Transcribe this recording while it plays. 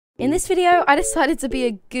In this video, I decided to be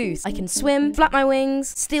a goose. I can swim, flap my wings,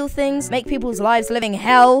 steal things, make people's lives living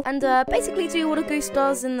hell, and basically do what a goose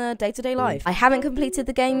does in the day-to-day life. I haven't completed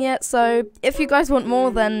the game yet, so if you guys want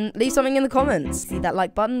more, then leave something in the comments. See that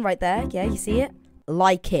like button right there? Yeah, you see it?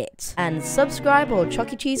 Like it. And subscribe or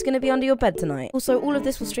Chuck E. Cheese gonna be under your bed tonight. Also, all of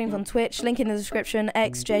this will stream on Twitch, link in the description,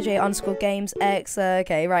 xjj_games,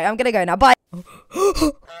 okay, right, I'm gonna go now, bye!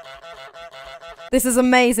 This is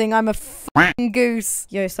amazing, I'm a f***ing goose.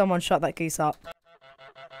 Yo, someone shut that goose up.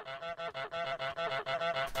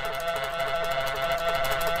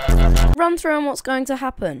 Run through on what's going to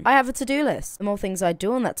happen. I have a to-do list. The more things I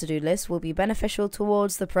do on that to-do list will be beneficial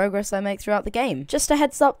towards the progress I make throughout the game. Just a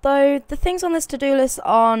heads up though, the things on this to-do list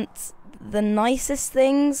aren't the nicest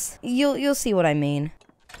things. You'll see what I mean.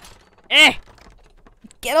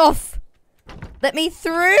 Get off! Let me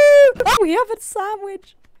through! Oh, we have a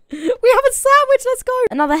sandwich! We have a sandwich, let's go!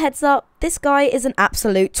 Another heads up, this guy is an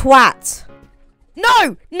absolute twat.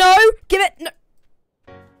 No! No! Give it! No!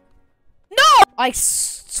 No! I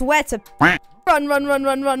swear to run, run, run, run,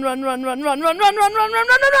 run, run, run, run, run, run, run, run, run, run, run,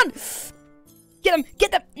 run, run! Get him!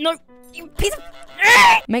 Get them! No! You piece of...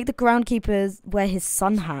 Make the groundkeeper wear his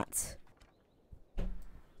sun hat.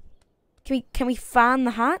 Can we fan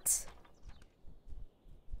the hat?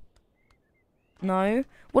 No.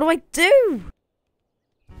 What do I do?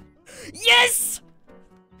 Yes!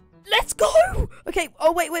 Let's go! Okay,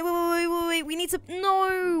 oh wait, we need to...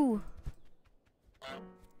 No!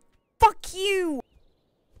 Fuck you!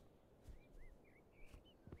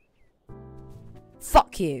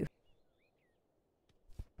 Fuck you.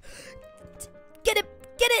 Get it!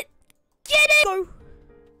 Get it! Get it! Go!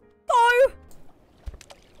 Go!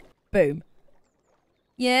 Boom.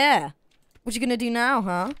 Yeah. What you gonna do now,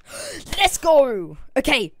 huh? Let's go!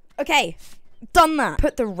 Okay, okay. Done that.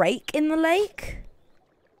 Put the rake in the lake?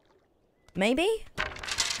 Maybe?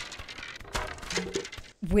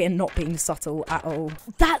 We're not being subtle at all.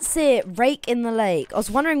 That's it. Rake in the lake. I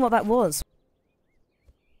was wondering what that was.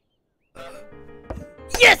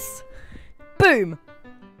 Yes! Boom!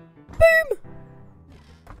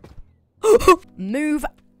 Boom! Move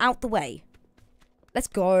out the way. Let's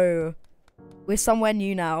go. We're somewhere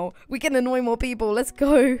new now. We can annoy more people. Let's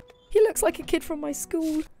go. He looks like a kid from my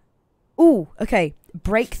school. Ooh, okay.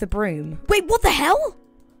 Break the broom. Wait, what the hell?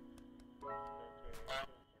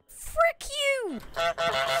 Frick you!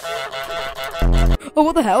 Oh,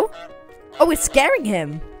 what the hell? Oh, we're scaring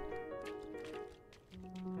him.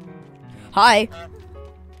 Hi.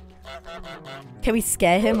 Can we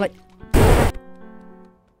scare him? Like...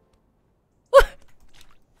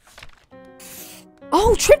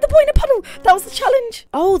 Oh, trip the boy in a puddle! That was the challenge!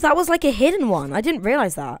 Oh, that was like a hidden one. I didn't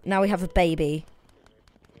realize that. Now we have a baby.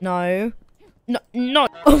 No. No, no.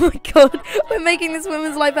 Oh my god. We're making this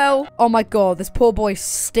woman's life hell. Oh my god, this poor boy's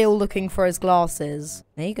still looking for his glasses.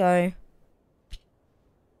 There you go.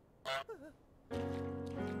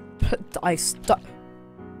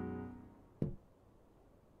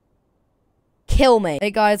 Kill me. Hey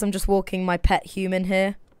guys, I'm just walking my pet human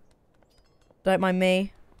here. Don't mind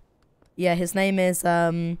me. Yeah, his name is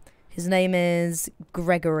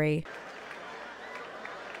Gregory.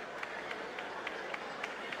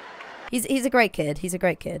 He's a great kid. He's a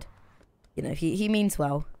great kid. You know, he means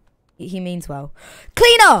well. He means well.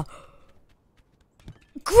 Cleaner!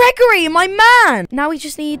 Gregory, my man! Now we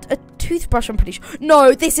just need a toothbrush, I'm pretty sure.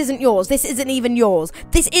 No, this isn't yours. This isn't even yours.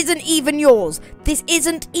 This isn't even yours. This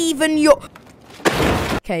isn't even your...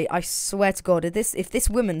 Okay, I swear to God, if this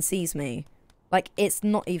woman sees me, like, it's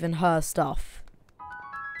not even her stuff.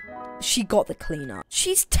 She got the cleaner.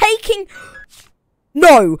 She's taking...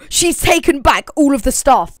 No! She's taken back all of the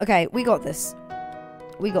stuff! Okay, we got this.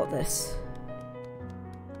 We got this.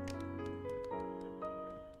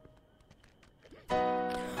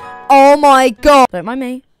 Oh my god! Don't mind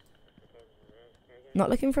me. Not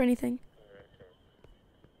looking for anything.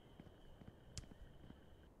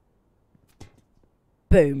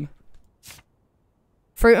 Boom.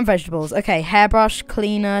 Fruit and vegetables. Okay, hairbrush,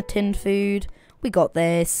 cleaner, tinned food. We got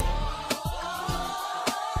this.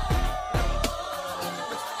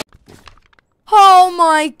 Oh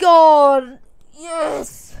my god!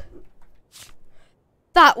 Yes!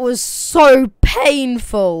 That was so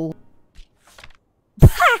painful.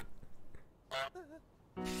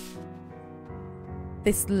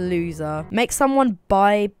 This loser. Make someone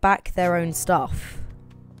buy back their own stuff.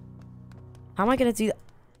 How am I gonna do that?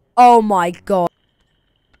 Oh my god.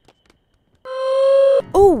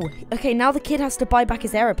 Oh, okay, now the kid has to buy back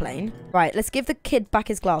his aeroplane. Right, let's give the kid back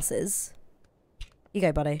his glasses. You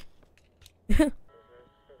go, buddy.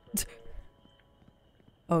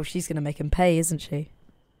 Oh, she's gonna make him pay, isn't she?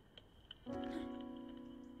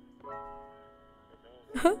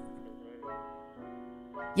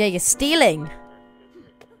 Yeah, you're stealing.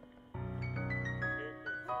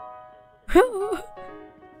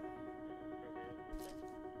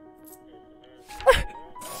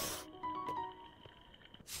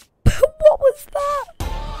 What was that?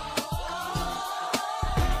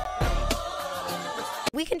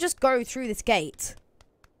 We can just go through this gate.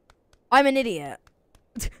 I'm an idiot.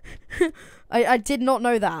 I did not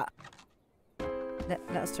know that.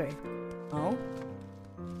 That's true. Oh.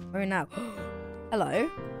 Where now? Hello.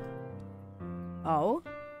 Oh.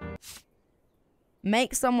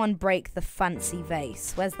 Make someone break the fancy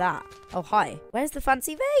vase. Where's that? Oh, hi. Where's the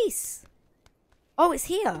fancy vase? Oh, it's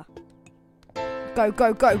here. Go,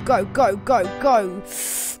 go, go, go, go, go, go.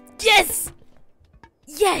 Yes!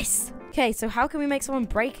 Yes! Okay, so how can we make someone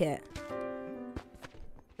break it?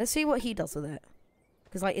 Let's see what he does with it.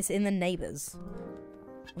 Because, like, it's in the neighbors.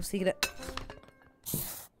 What's he gonna...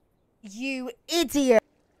 You idiot!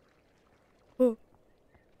 Oh.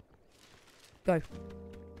 Go.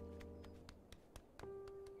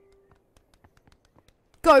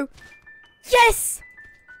 Go! Yes!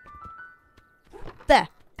 There.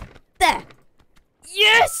 There.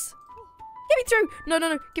 Yes! Get me through! No, no,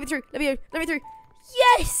 no. Get me through. Let me through.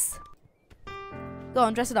 Yes! Go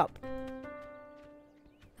on, dress it up.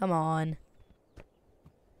 Come on.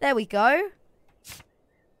 There we go.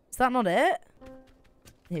 Is that not it?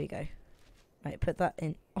 Here we go. Right, put that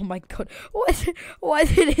in. Oh my god. Why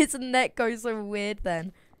did his neck go so weird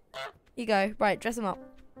then? Here you go. Right, dress him up.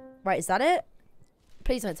 Right, is that it?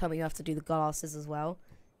 Please don't tell me you have to do the glasses as well.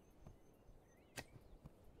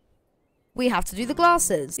 We have to do the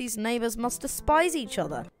glasses. These neighbors must despise each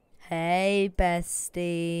other. Hey,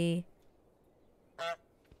 bestie.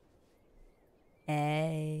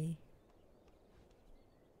 Hey.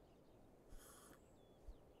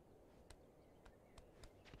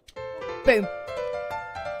 Boom.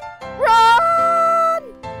 Run!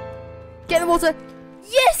 Get in the water.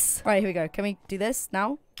 Yes! Right, here we go. Can we do this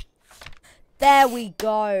now? There we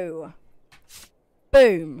go.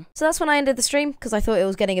 Boom. So that's when I ended the stream because I thought it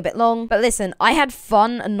was getting a bit long. But listen, I had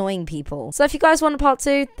fun annoying people. So if you guys want a part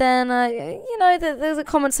 2, then, you know, the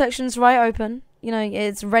comment section's right open. You know,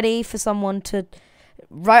 it's ready for someone to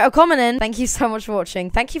write a comment in. Thank you so much for watching.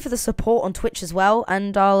 Thank you for the support on Twitch as well.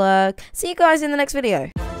 And I'll see you guys in the next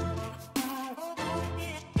video.